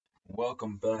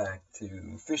welcome back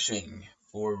to Fishing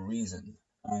for a Reason.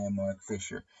 I am Mark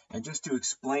Fisher, and just to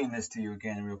explain this to you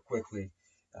again real quickly,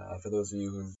 for those of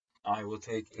you who I will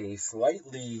take a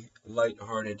slightly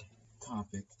lighthearted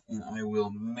topic, and I will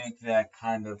make that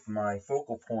kind of my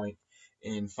focal point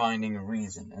in finding a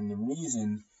reason. And the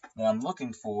reason that I'm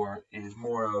looking for is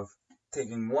more of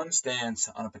taking one stance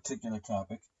on a particular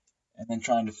topic and then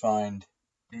trying to find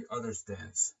the other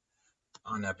stance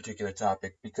on that particular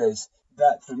topic, because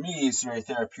that for me is very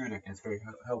therapeutic and it's very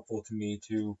helpful to me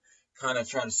to kind of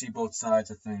try to see both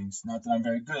sides of things. Not that I'm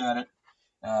very good at it,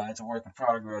 it's a work in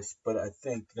progress, but I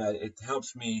think that it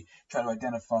helps me try to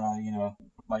identify,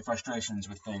 my frustrations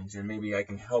with things, and maybe I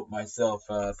can help myself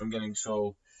from getting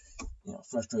so,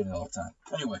 frustrated all the time.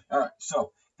 Anyway, all right,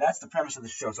 so that's the premise of the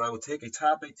show. So I will take a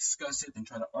topic, discuss it, and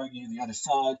try to argue the other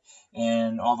side,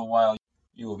 and all the while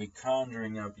you will be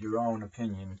conjuring up your own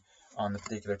opinion on the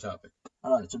particular topic.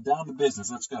 All right, so down to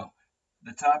business. Let's go.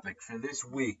 The topic for this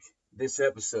week, this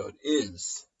episode,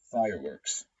 is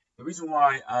fireworks. The reason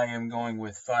why I am going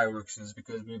with fireworks is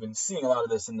because we've been seeing a lot of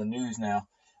this in the news now.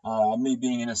 Me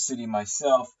being in a city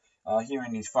myself,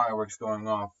 hearing these fireworks going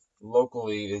off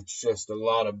locally, it's just a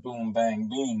lot of boom, bang,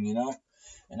 bing,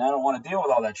 And I don't want to deal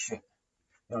with all that shit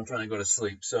when I'm trying to go to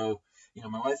sleep. So,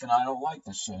 my wife and I don't like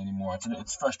this shit anymore.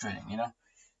 It's frustrating,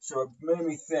 So it made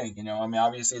me think,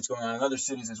 obviously it's going on in other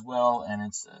cities as well,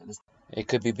 and it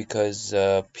could be because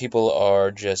people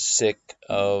are just sick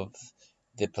of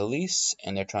the police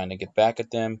and they're trying to get back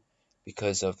at them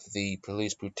because of the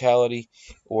police brutality,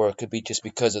 or it could be just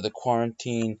because of the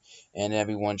quarantine and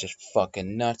everyone's just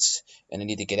fucking nuts and they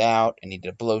need to get out and need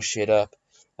to blow shit up.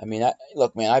 I mean,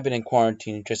 look, man, I've been in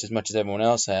quarantine just as much as everyone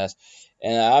else has,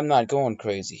 and I'm not going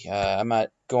crazy. I'm not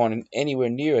going anywhere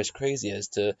near as crazy as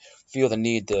to feel the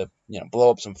need to,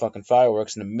 blow up some fucking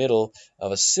fireworks in the middle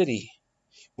of a city,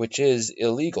 which is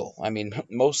illegal. I mean,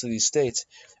 most of these states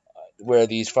where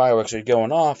these fireworks are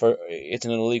going off, it's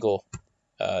an illegal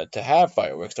to have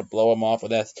fireworks, to blow them off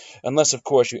with that, unless of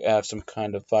course you have some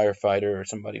kind of firefighter or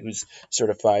somebody who's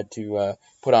certified to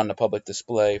put on the public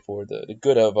display for the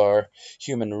good of our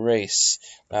human race.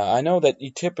 I know that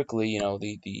you typically,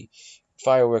 the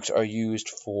fireworks are used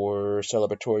for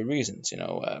celebratory reasons.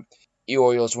 The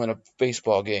Orioles win a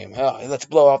baseball game. Oh, let's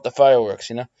blow off the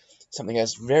fireworks. Something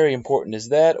as very important as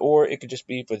that, or it could just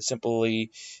be for simply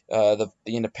the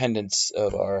independence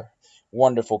of our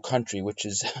wonderful country, which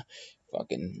is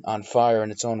fucking on fire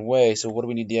in its own way. So what do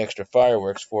we need the extra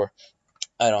fireworks for?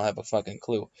 I don't have a fucking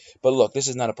clue. But look, this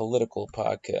is not a political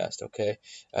podcast, okay?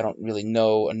 I don't really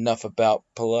know enough about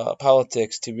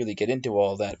politics to really get into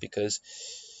all that, because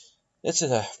this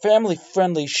is a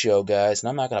family-friendly show, guys, and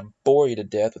I'm not going to bore you to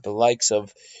death with the likes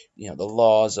of, the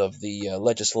laws of the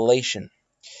legislation.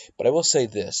 But I will say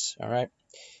this, all right?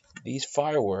 These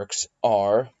fireworks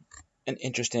are an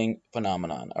interesting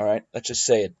phenomenon, all right? Let's just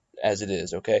say it as it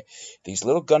is, okay? These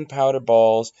little gunpowder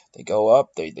balls, they go up,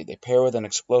 they pair with an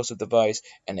explosive device,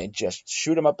 and they just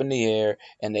shoot them up in the air,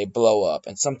 and they blow up.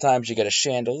 And sometimes you get a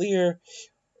chandelier,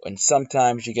 and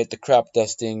sometimes you get the crop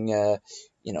dusting,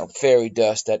 fairy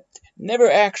dust that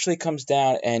never actually comes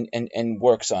down and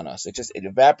works on us. It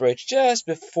evaporates just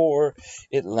before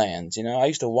it lands. I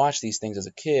used to watch these things as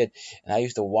a kid, and I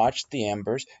used to watch the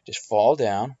embers just fall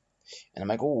down. And I'm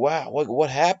like, oh, wow, what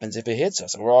happens if it hits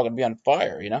us? We're all going to be on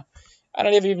fire, I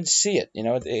don't even see it,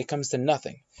 it comes to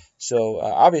nothing. So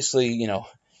obviously,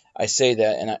 I say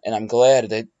that, and I'm glad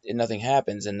that nothing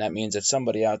happens, and that means that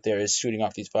somebody out there is shooting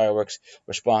off these fireworks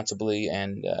responsibly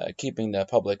and keeping the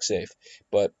public safe.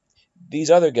 But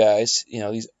these other guys,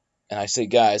 and I say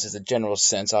guys as a general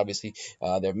sense, obviously,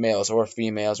 they're males or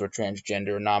females or transgender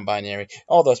or non-binary,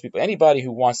 all those people. Anybody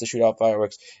who wants to shoot off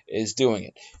fireworks is doing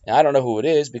it. And I don't know who it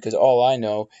is, because all I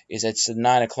know is it's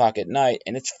 9 o'clock at night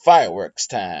and it's fireworks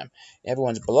time.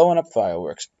 Everyone's blowing up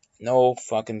fireworks. No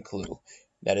fucking clue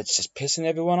that it's just pissing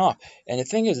everyone off. And the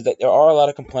thing is that there are a lot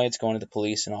of complaints going to the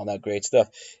police and all that great stuff.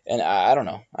 And I don't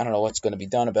know. I don't know what's going to be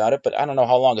done about it, but I don't know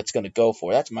how long it's going to go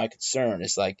for. That's my concern.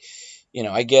 It's like,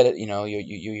 I get it.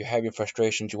 You have your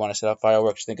frustrations. You want to set off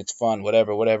fireworks. You think it's fun.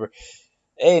 Whatever.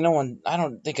 Hey, no one. I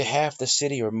don't think half the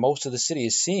city or most of the city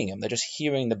is seeing them. They're just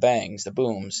hearing the bangs, the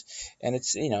booms, and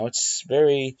it's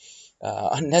very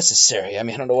unnecessary. I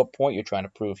mean, I don't know what point you're trying to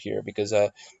prove here, because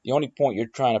the only point you're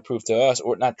trying to prove to us,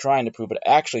 or not trying to prove, but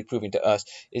actually proving to us,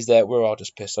 is that we're all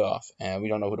just pissed off and we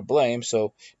don't know who to blame.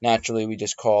 So naturally, we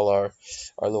just call our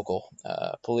local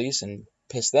police and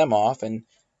piss them off, and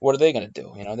what are they going to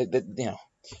do?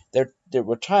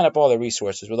 We're tying up all their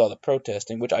resources with all the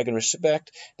protesting, which I can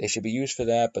respect. They should be used for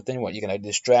that. But then what? You're going to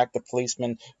distract the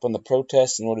policemen from the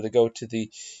protests in order to go to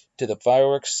the to the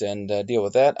fireworks and deal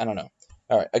with that. I don't know.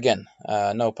 All right, again,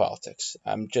 no politics.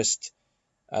 I'm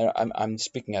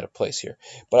speaking out of place here,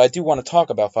 but I do want to talk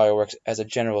about fireworks as a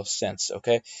general sense.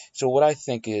 Okay, so what I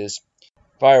think is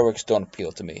fireworks don't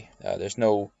appeal to me. There's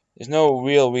no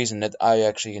real reason that I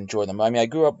actually enjoy them. I mean, I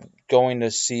grew up going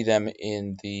to see them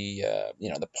in the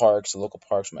the parks, the local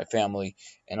parks with my family,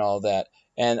 and all that.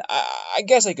 And I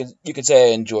guess you could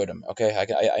say I enjoyed them. Okay,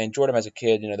 I enjoyed them as a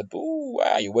kid. The boo,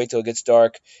 wow, you wait till it gets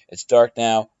dark. It's dark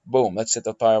now. Boom, let's set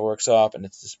the fireworks off, and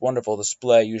it's this wonderful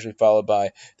display, usually followed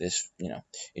by this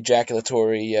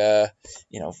ejaculatory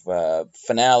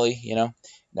finale.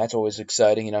 That's always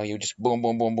exciting. You just boom,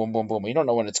 boom, boom, boom, boom, boom. You don't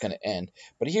know when it's going to end.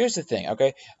 But here's the thing,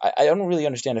 okay? I don't really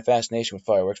understand the fascination with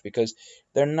fireworks because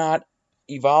they're not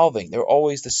evolving. They're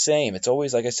always the same. It's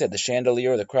always, like I said, the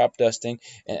chandelier or the crop dusting.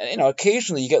 And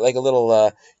occasionally you get like a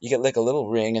little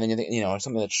ring, and then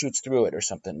something that shoots through it or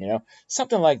something.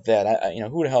 Something like that.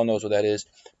 Who the hell knows what that is?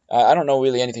 I don't know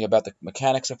really anything about the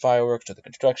mechanics of fireworks or the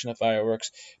construction of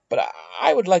fireworks, but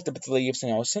I would like to believe,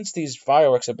 since these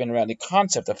fireworks have been around, the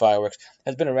concept of fireworks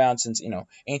has been around since,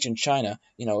 ancient China,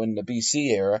 in the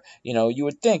BC era, you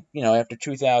would think, after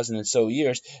 2,000 and so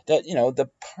years, that, the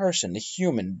person, the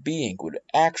human being would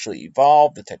actually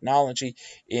evolve the technology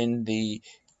in the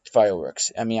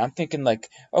fireworks. I mean, I'm thinking like,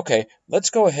 okay, let's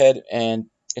go ahead and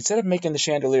instead of making the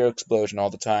chandelier explosion all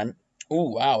the time,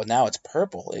 ooh, wow, now it's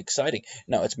purple. Exciting.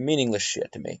 No, it's meaningless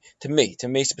shit to me. To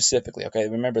me specifically, okay?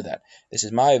 Remember that. This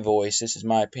is my voice. This is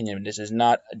my opinion. This is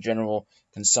not a general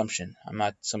consumption. I'm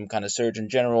not some kind of surgeon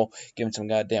general giving some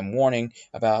goddamn warning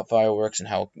about fireworks and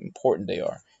how important they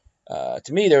are.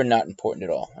 To me, they're not important at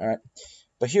all, all right?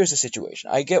 But here's the situation.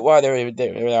 I get why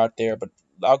they're out there, but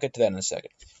I'll get to that in a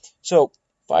second. So,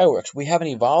 fireworks. We haven't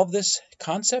evolved this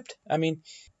concept. I mean,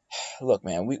 look,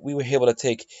 man, we were able to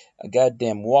take a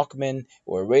goddamn Walkman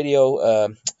or a radio,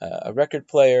 a record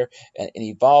player, and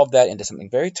evolve that into something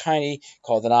very tiny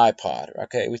called an iPod.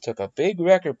 Okay, we took a big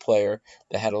record player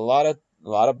that had a lot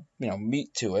of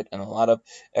meat to it and a lot of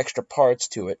extra parts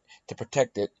to it to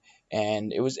protect it,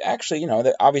 and it was actually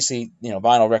that obviously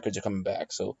vinyl records are coming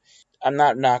back, so I'm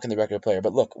not knocking the record player,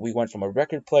 but look, we went from a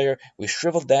record player, we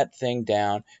shriveled that thing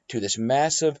down to this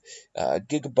massive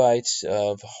gigabytes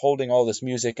of holding all this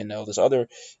music and all this other,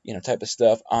 type of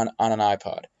stuff on an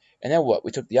iPod. And then what?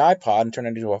 We took the iPod and turned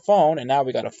it into a phone, and now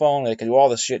we got a phone that can do all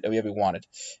the shit that we ever wanted.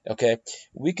 Okay?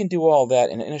 We can do all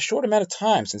that in a short amount of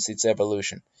time since its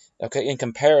evolution. Okay, in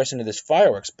comparison to this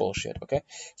fireworks bullshit, okay?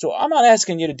 So I'm not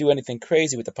asking you to do anything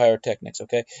crazy with the pyrotechnics,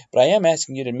 okay? But I am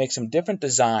asking you to make some different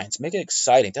designs, make it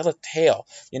exciting, tell a tale,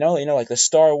 like the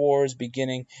Star Wars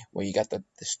beginning, where you got the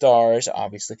stars,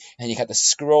 obviously, and you got the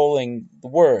scrolling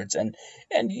words, and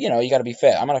you got to be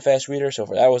fast. I'm not a fast reader, so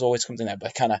that was always something that I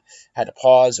kind of had to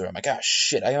pause, or I'm like, gosh,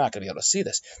 shit, I'm not going to be able to see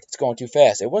this. It's going too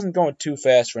fast. It wasn't going too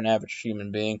fast for an average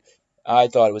human being. I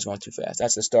thought it was going too fast.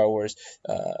 That's the Star Wars,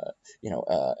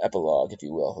 epilogue, if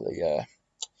you will, the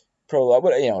prologue.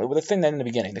 The thing that in the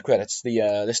beginning, the credits,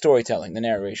 the storytelling, the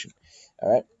narration.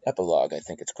 All right, epilogue, I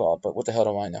think it's called. But what the hell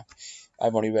do I know?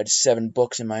 I've only read 7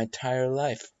 books in my entire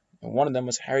life, and one of them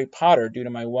was Harry Potter, due to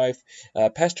my wife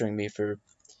pestering me for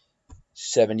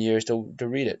 7 years to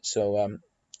read it. So,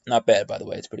 not bad, by the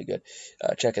way. It's pretty good.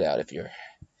 Check it out if you're,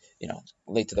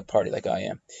 late to the party like I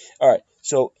am. All right,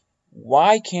 so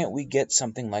why can't we get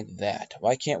something like that?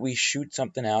 Why can't we shoot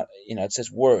something out? It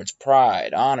says words,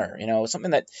 pride, honor,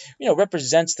 something that,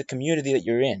 represents the community that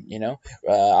you're in,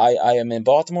 I am in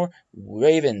Baltimore,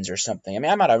 Ravens or something. I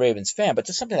mean, I'm not a Ravens fan, but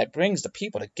just something that brings the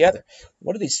people together.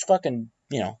 What are these fucking,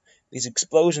 these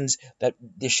explosions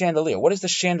the chandelier, what does the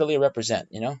chandelier represent,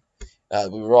 We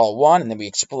were all one and then we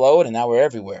explode and now we're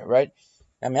everywhere, right?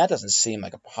 I mean, that doesn't seem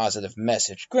like a positive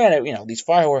message. Granted, these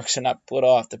fireworks are not put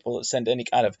off to send any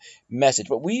kind of message,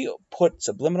 but we put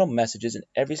subliminal messages in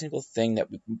every single thing that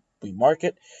we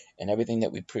market and everything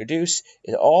that we produce.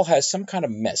 It all has some kind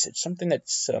of message, something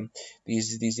that's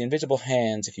these invisible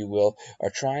hands, if you will,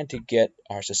 are trying to get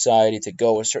our society to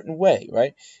go a certain way,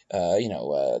 right?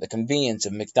 The convenience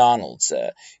of McDonald's.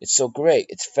 It's so great.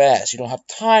 It's fast. You don't have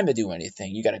time to do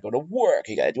anything. You got to go to work.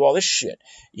 You got to do all this shit.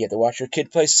 You have to watch your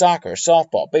kid play soccer,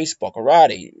 softball, baseball,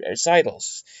 karate,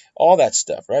 recitals, all that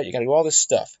stuff, right? You got to do all this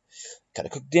stuff. Got to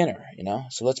cook dinner,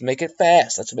 So let's make it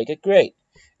fast. Let's make it great.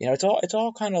 It's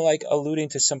all kind of like alluding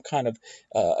to some kind of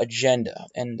agenda,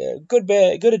 and good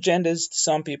agendas to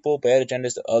some people, bad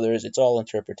agendas to others. It's all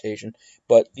interpretation,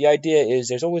 but the idea is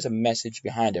there's always a message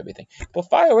behind everything. But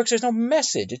fireworks, there's no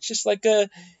message. It's just like a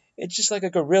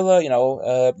guerrilla,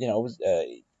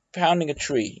 pounding a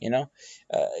tree, I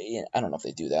don't know if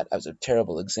they do that. That was a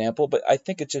terrible example, but I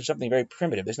think it's just something very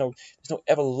primitive. There's no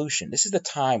evolution. This is the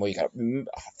time where you got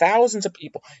thousands of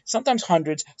people, sometimes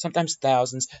hundreds, sometimes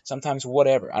thousands, sometimes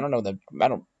whatever. I don't know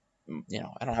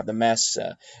I don't have the mass.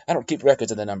 I don't keep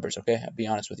records of the numbers. Okay, I'll be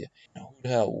honest with you. Who the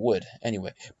hell would?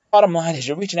 Anyway, bottom line is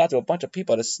you're reaching out to a bunch of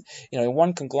people that's in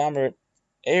one conglomerate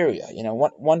area.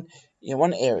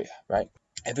 One area, right?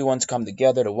 Everyone's come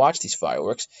together to watch these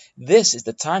fireworks. This is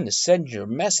the time to send your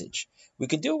message. We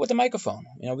can do it with a microphone.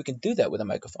 We can do that with a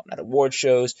microphone. At award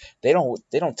shows, they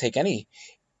don't take any.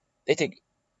 They take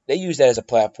they use that as a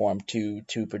platform to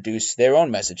produce their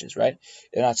own messages, right?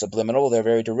 They're not subliminal, they're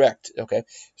very direct. Okay,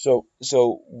 so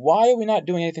why are we not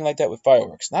doing anything like that with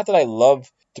fireworks? Not that I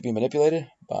love to be manipulated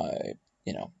by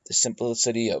the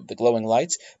simplicity of the glowing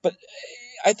lights, but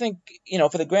I think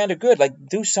for the grander good, like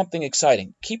do something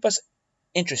exciting. Keep us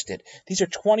interested. These are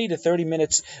 20 to 30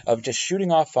 minutes of just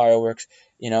shooting off fireworks,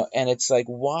 and it's like,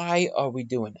 why are we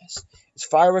doing this? This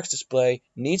fireworks display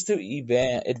needs to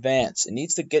advance. It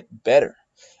needs to get better.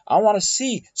 I want to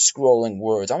see scrolling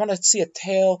words. I want to see a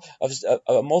tale of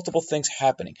multiple things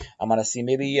happening. I want to see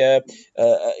maybe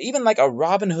even like a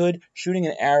Robin Hood shooting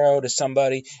an arrow to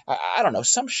somebody. I don't know,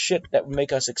 some shit that would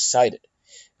make us excited.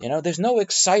 There's no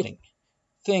exciting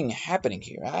thing happening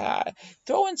here.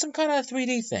 Throw in some kind of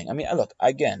 3D thing. I mean, look,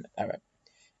 again, all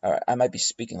right. I might be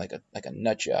speaking like a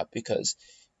nut job because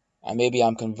maybe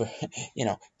I'm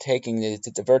taking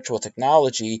the virtual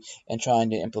technology and trying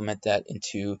to implement that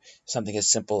into something as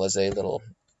simple as a little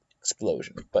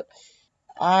explosion. But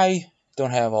I don't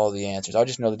have all the answers. I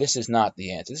just know that this is not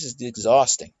the answer. This is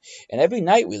exhausting. And every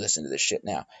night we listen to this shit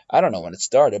now. I don't know when it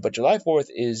started, but July 4th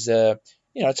is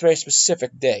it's a very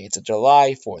specific day. It's a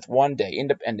July 4th, one day,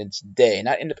 Independence Day,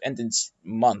 not Independence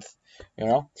Month.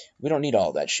 We don't need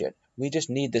all that shit. We just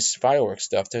need this fireworks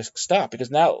stuff to stop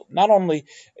because now not only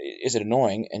is it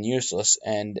annoying and useless,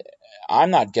 and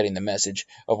I'm not getting the message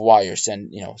of why you're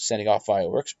sending off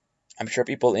fireworks. I'm sure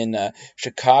people in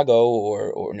Chicago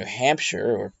or New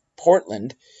Hampshire or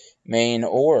Portland, Maine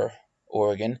or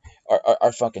Oregon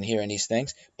are fucking hearing these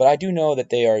things, but I do know that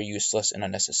they are useless and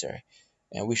unnecessary,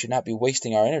 and we should not be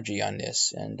wasting our energy on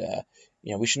this, and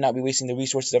we should not be wasting the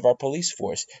resources of our police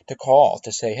force to call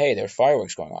to say, hey, there's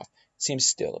fireworks going off. It seems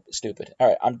still stupid. All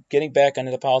right, I'm getting back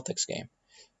into the politics game.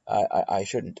 I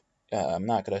shouldn't. I'm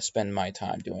not going to spend my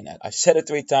time doing that. I've said it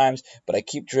 3 times, but I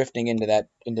keep drifting into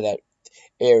that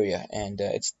area, and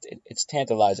it's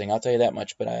tantalizing. I'll tell you that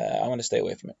much, but I want to stay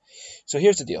away from it. So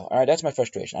here's the deal. All right, that's my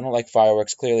frustration. I don't like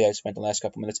fireworks. Clearly, I've spent the last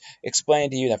couple minutes explaining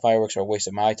to you that fireworks are a waste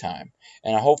of my time,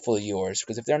 and hopefully yours.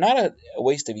 Because if they're not a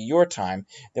waste of your time,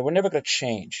 then we're never going to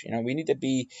change. We need to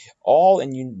be all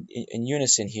in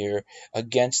unison here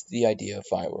against the idea of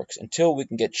fireworks until we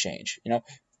can get change.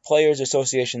 Players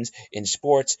associations in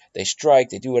sports, they strike,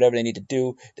 they do whatever they need to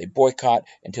do, they boycott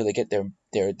until they get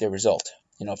their result,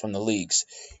 from the leagues.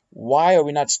 Why are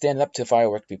we not standing up to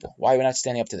firework people? Why are we not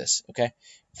standing up to this? Okay,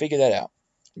 figure that out.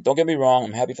 Don't get me wrong.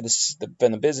 I'm happy for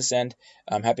from the business end.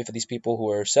 I'm happy for these people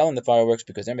who are selling the fireworks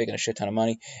because they're making a shit ton of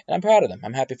money, and I'm proud of them.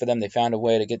 I'm happy for them. They found a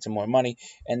way to get some more money,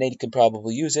 and they could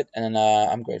probably use it, and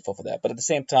I'm grateful for that. But at the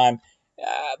same time,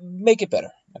 make it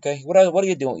better. Okay, what are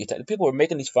you doing? The people who are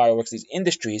making these fireworks, these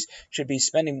industries should be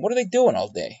spending. What are they doing all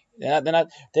day? They're not.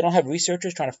 They don't have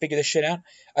researchers trying to figure this shit out.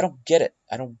 I don't get it.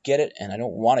 I don't get it, and I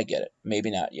don't want to get it.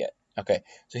 Maybe not yet. Okay,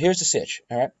 so here's the sitch.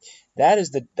 All right, that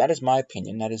is my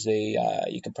opinion. That is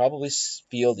you can probably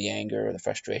feel the anger or the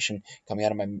frustration coming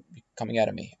out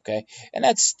of me. Okay, and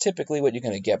that's typically what you're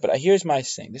gonna get. But here's my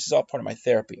thing. This is all part of my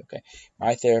therapy. Okay,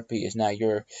 my therapy is now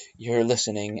your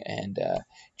listening and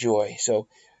joy. So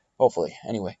hopefully,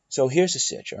 anyway. So here's the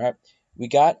sitch. All right, we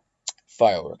got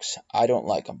fireworks. I don't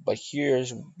like them, but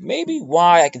here's maybe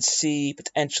why I can see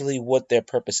potentially what their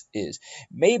purpose is.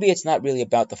 Maybe it's not really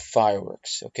about the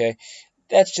fireworks, okay?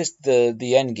 That's just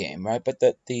the end game, right? But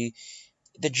the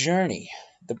journey,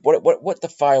 what the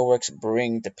fireworks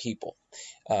bring to people.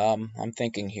 I'm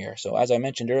thinking here. So as I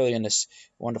mentioned earlier in this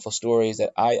wonderful story, is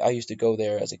that I used to go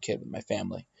there as a kid with my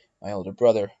family, my older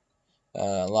brother.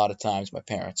 A lot of times, my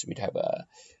parents, we'd have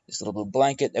this little blue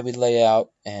blanket that we'd lay out,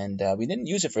 and we didn't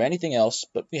use it for anything else,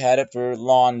 but we had it for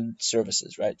lawn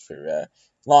services, right? For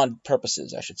lawn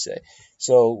purposes, I should say.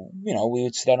 So, we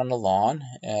would sit out on the lawn.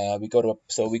 We go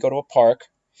to a park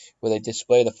where they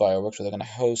display the fireworks, where they're going to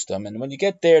host them. And when you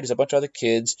get there, there's a bunch of other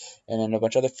kids and then a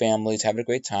bunch of other families having a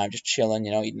great time, just chilling,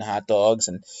 eating hot dogs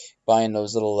and buying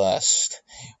those little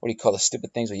what do you call the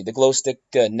stupid things? The glow stick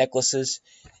necklaces,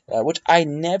 which I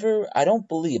don't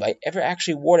believe I ever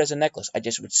actually wore it as a necklace. I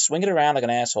just would swing it around like an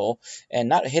asshole and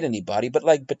not hit anybody, but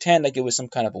like pretend like it was some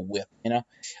kind of a whip,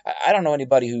 I don't know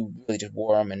anybody who really just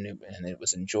wore them and it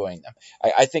was enjoying them.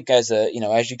 I think as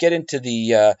as you get into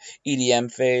the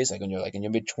EDM phase, like when you're like in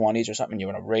your mid 20s or something,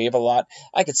 you're gonna rave a lot.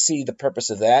 I could see the purpose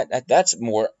of that. That's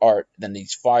more art than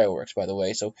these fireworks, by the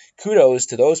way. So kudos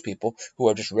to those people who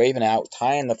are just raving out,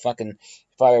 tying the fucking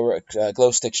fireworks,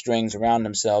 glow stick strings around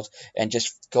themselves, and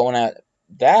just going out.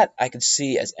 That I could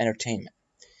see as entertainment.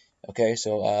 Okay,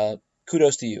 so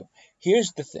kudos to you.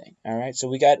 Here's the thing. All right, so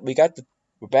we're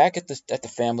back at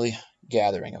the family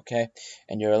gathering. Okay,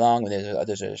 and you're along with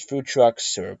there's food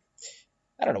trucks, or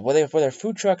I don't know whether they're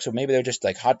food trucks or maybe they're just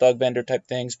like hot dog vendor type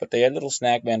things, but they had little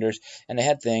snack vendors and they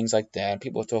had things like that. And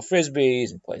people would throw frisbees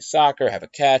and play soccer, have a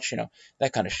catch,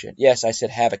 that kind of shit. Yes, I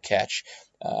said have a catch.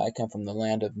 I come from the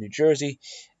land of New Jersey.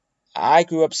 I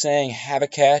grew up saying have a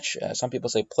catch. Some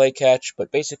people say play catch,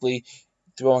 but basically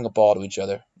throwing a ball to each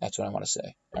other. That's what I want to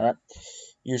say. All right.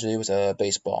 Usually it was a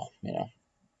baseball.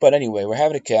 But anyway, we're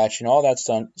having a catch and all that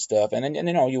stuff, and then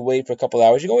you wait for a couple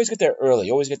hours. You always get there early.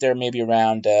 You always get there maybe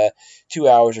around 2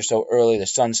 hours or so early. The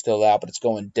sun's still out, but it's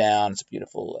going down. It's a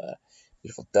beautiful,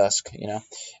 beautiful dusk,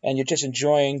 and you're just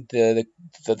enjoying the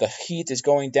heat is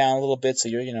going down a little bit. So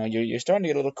you're starting to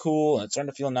get a little cool, and it's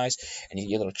starting to feel nice. And you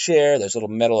get a little chair. There's little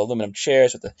metal aluminum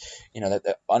chairs with that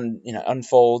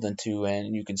unfold into,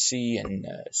 and you can see and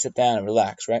sit down and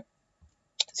relax, right?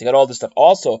 So you got all this stuff.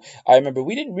 Also, I remember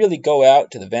we didn't really go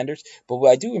out to the vendors, but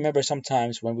I do remember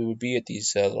sometimes when we would be at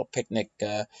these little picnic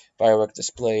firework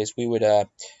displays, we would a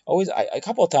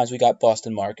couple of times we got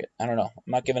Boston Market. I don't know.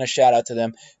 I'm not giving a shout out to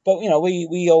them, but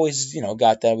we always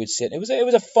got that. We'd sit. It was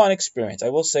a fun experience. I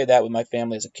will say that with my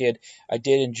family as a kid, I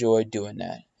did enjoy doing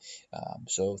that.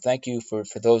 So thank you for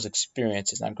those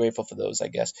experiences. And I'm grateful for those, I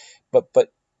guess. But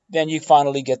then you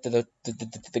finally get to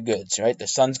the goods, right? The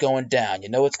sun's going down. You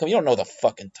know it's coming. You don't know the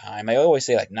fucking time. I always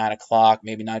say like 9 o'clock,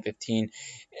 maybe 9:15.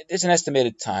 There's an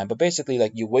estimated time, but basically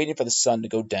like you're waiting for the sun to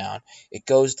go down. It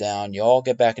goes down. You all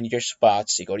get back into your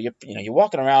spots. You go to you're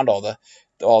walking around all the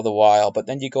while, but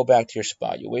then you go back to your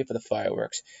spot. You wait for the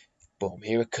fireworks. Boom!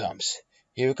 Here it comes.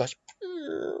 Here it goes.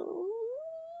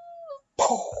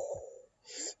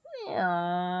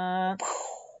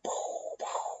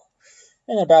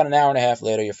 And about an hour and a half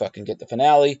later, you fucking get the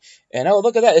finale. And oh,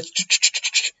 look at that.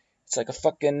 It's like a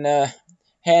fucking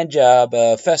hand job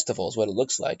festival is what it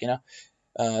looks like,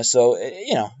 So,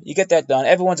 you get that done.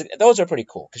 Those are pretty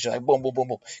cool because you're like boom, boom, boom,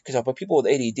 boom. Because for people with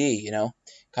ADD,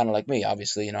 kind of like me,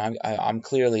 obviously, I'm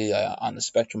clearly on the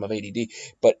spectrum of ADD.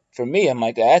 But for me, I'm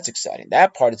like, that's exciting.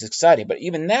 That part is exciting. But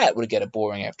even that would get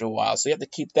boring after a while. So you have to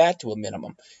keep that to a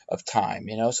minimum of time,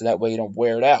 so that way you don't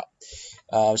wear it out.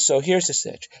 So here's the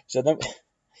sitch. So then,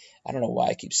 I don't know why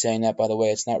I keep saying that, by the way.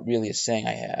 It's not really a saying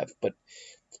I have, but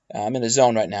I'm in the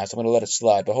zone right now, so I'm going to let it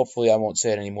slide. But hopefully I won't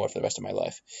say it anymore for the rest of my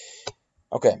life.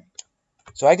 Okay,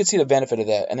 so I can see the benefit of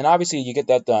that. And then obviously you get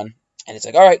that done, and it's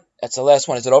like, all right, that's the last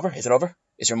one. Is it over? Is it over?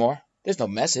 Is there more? There's no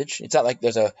message. It's not like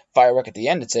there's a firework at the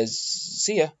end that says,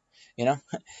 see ya,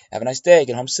 have a nice day,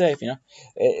 get home safe,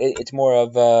 It's more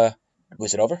of,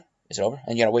 was it over? Is it over?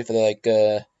 And you got to wait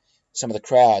for some of the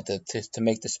crowd to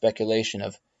make the speculation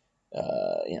of,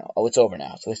 oh, it's over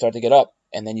now. So they start to get up,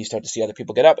 and then you start to see other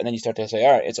people get up, and then you start to say,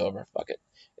 all right, it's over. Fuck it.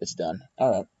 It's done.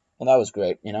 All right. Well, that was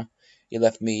great, You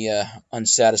left me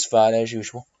unsatisfied as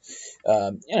usual.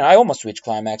 I almost reached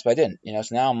climax, but I didn't,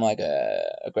 So now I'm like,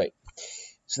 great.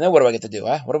 So then what do I get to do,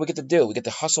 huh? What do we get to do? We get to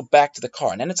hustle back to the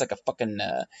car, and then it's like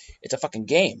it's a fucking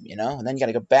game, And then you got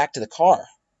to go back to the car.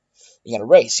 You gotta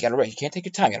race. You can't take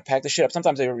your time. You gotta pack the shit up.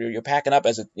 Sometimes you're packing up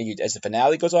as the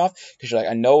finale goes off because you're like,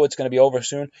 I know it's gonna be over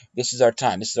soon. This is our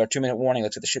time. This is our 2-minute warning.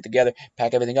 Let's get the shit together,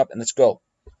 pack everything up, and let's go.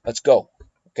 Let's go.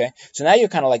 Okay. So now you're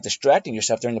kind of like distracting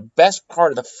yourself during the best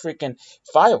part of the freaking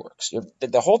fireworks.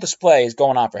 The whole display is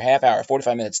going on for half hour,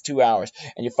 45 minutes, 2 hours,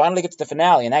 and you finally get to the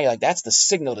finale, and now you're like, that's the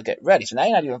signal to get ready. So now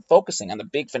you're not even focusing on the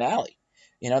big finale.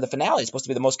 The finale is supposed to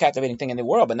be the most captivating thing in the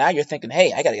world, but now you're thinking,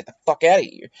 hey, I got to get the fuck out of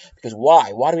here. Because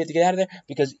why? Why do we have to get out of there?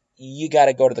 Because you got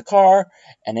to go to the car,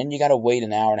 and then you got to wait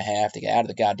an hour and a half to get out of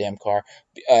the goddamn car,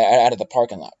 out of the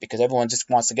parking lot, because everyone just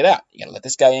wants to get out. You got to let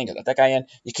this guy in, you got to let that guy in.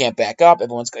 You can't back up.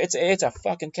 It's a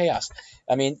fucking chaos.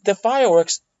 I mean, the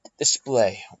fireworks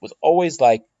display was always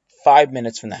like 5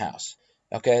 minutes from the house.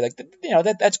 Okay,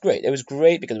 that's great. It was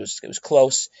great because it was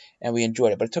close and we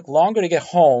enjoyed it. But it took longer to get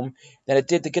home than it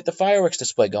did to get the fireworks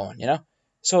display going.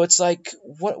 So it's like,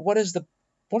 what is the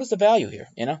value here?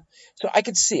 So I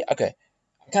could see. Okay,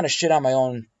 I kind of shit on my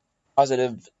own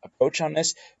positive approach on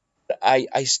this.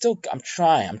 I'm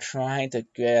trying to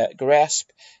grasp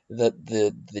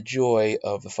the joy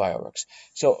of the fireworks.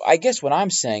 So I guess what I'm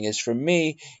saying is, for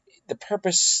me, the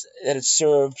purpose that it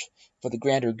served for the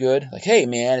grander good, like, hey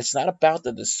man, it's not about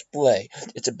the display,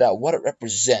 it's about what it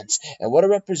represents, and what it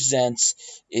represents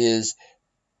is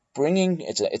bringing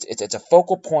it's a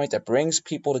focal point that brings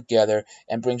people together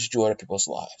and brings joy to people's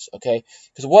lives. Okay,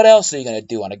 because what else are you going to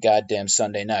do on a goddamn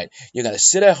Sunday night? You're going to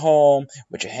sit at home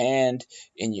with your hand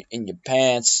in your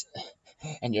pants,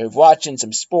 and you're watching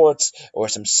some sports or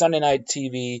some Sunday night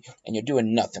TV, and you're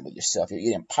doing nothing with yourself. You're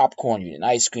eating popcorn, you're eating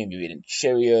ice cream, you're eating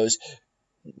Cheerios,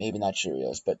 maybe not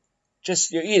Cheerios, but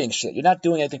just you're eating shit. You're not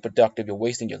doing anything productive. You're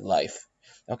wasting your life.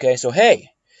 Okay, so hey,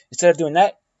 instead of doing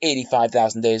that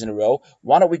 85,000 days in a row,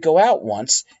 why don't we go out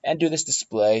once and do this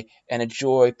display and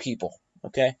enjoy people?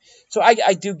 Okay, so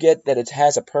I do get that it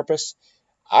has a purpose.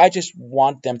 I just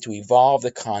want them to evolve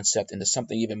the concept into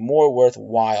something even more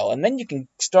worthwhile, and then you can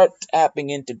start tapping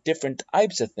into different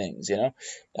types of things.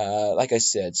 Like I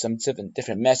said, some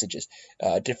different messages,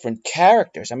 different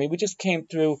characters. I mean, we just came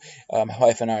through. My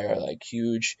wife and I are like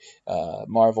huge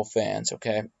Marvel fans.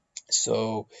 Okay,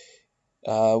 so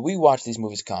we watch these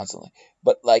movies constantly,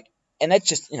 but like, and that's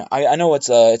just, I know it's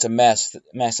a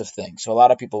massive thing. So a lot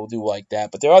of people do like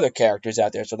that, but there are other characters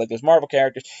out there. So like, there's Marvel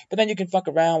characters, but then you can fuck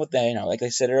around with that. Like I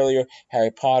said earlier, Harry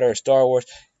Potter or Star Wars.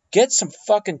 Get some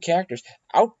fucking characters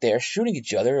out there shooting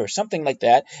each other or something like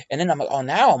that, and then I'm like, oh,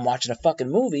 now I'm watching a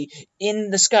fucking movie in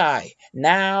the sky.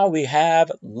 Now we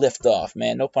have liftoff,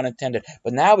 man. No pun intended.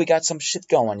 But now we got some shit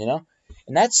going.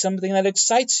 And that's something that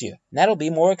excites you. And that'll be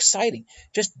more exciting.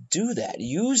 Just do that.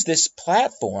 Use this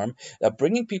platform of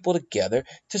bringing people together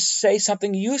to say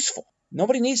something useful.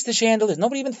 Nobody needs the chandeliers.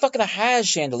 Nobody even fucking has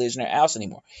chandeliers in their house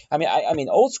anymore. I mean,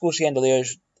 old school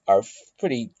chandeliers are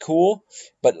pretty cool,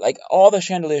 but like all the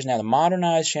chandeliers now, the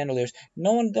modernized chandeliers,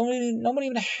 nobody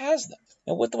even has them.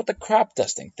 And what the crop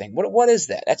dusting thing? What is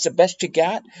that? That's the best you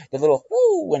got? The little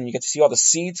whoo when you get to see all the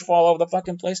seeds fall over the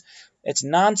fucking place? It's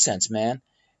nonsense, man.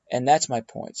 And that's my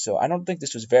point. So I don't think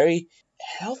this was very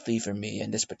healthy for me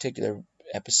in this particular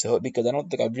episode, because I don't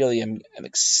think I really am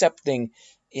accepting,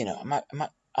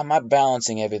 I'm not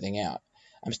balancing everything out.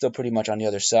 I'm still pretty much on the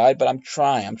other side, but I'm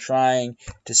trying. I'm trying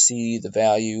to see the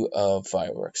value of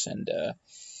fireworks. And,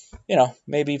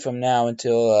 maybe from now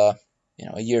until, a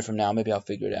year from now, maybe I'll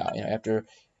figure it out. After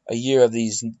a year of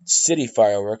these city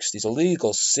fireworks, these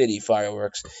illegal city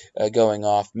fireworks going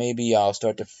off, maybe I'll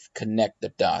start to connect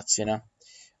the dots,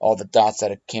 all the dots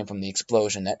that came from the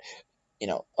explosion, that,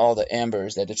 all the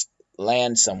embers that just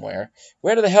land somewhere.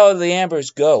 Where the hell do the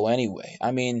embers go anyway?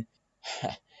 I mean,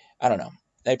 I don't know.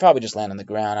 They probably just land on the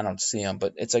ground. I don't see them,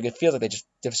 but it's like, it feels like they just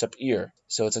disappear.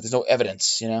 So it's like there's no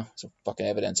evidence, there's no fucking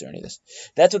evidence or any of this.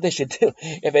 That's what they should do.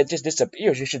 If it just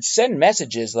disappears, you should send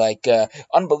messages like,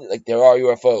 like there are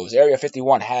UFOs, Area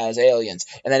 51 has aliens,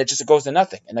 and then it just goes to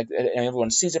nothing, and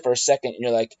everyone sees it for a second, and you're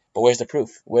like, but where's the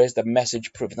proof? Where's the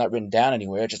message proof? It's not written down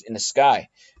anywhere. It's just in the sky.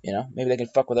 Maybe they can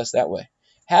fuck with us that way.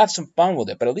 Have some fun with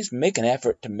it, but at least make an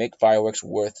effort to make fireworks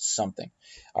worth something.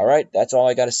 All right, that's all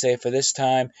I got to say for this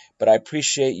time. But I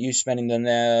appreciate you spending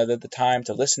the time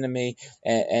to listen to me,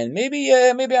 and maybe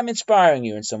I'm inspiring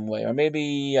you in some way, or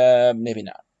maybe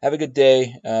not. Have a good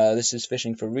day. This is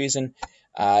Fishing for Reason.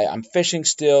 I'm fishing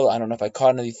still. I don't know if I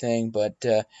caught anything, but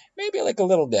maybe like a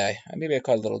little guy. Maybe I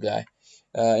caught a little guy.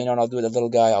 And I'll do it a little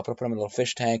guy. I'll put him in a little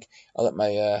fish tank. I'll let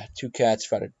my two cats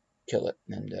try to kill it,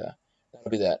 and that'll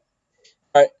be that.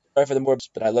 All right, sorry for the more,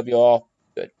 but I love you all.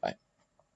 Good. Bye.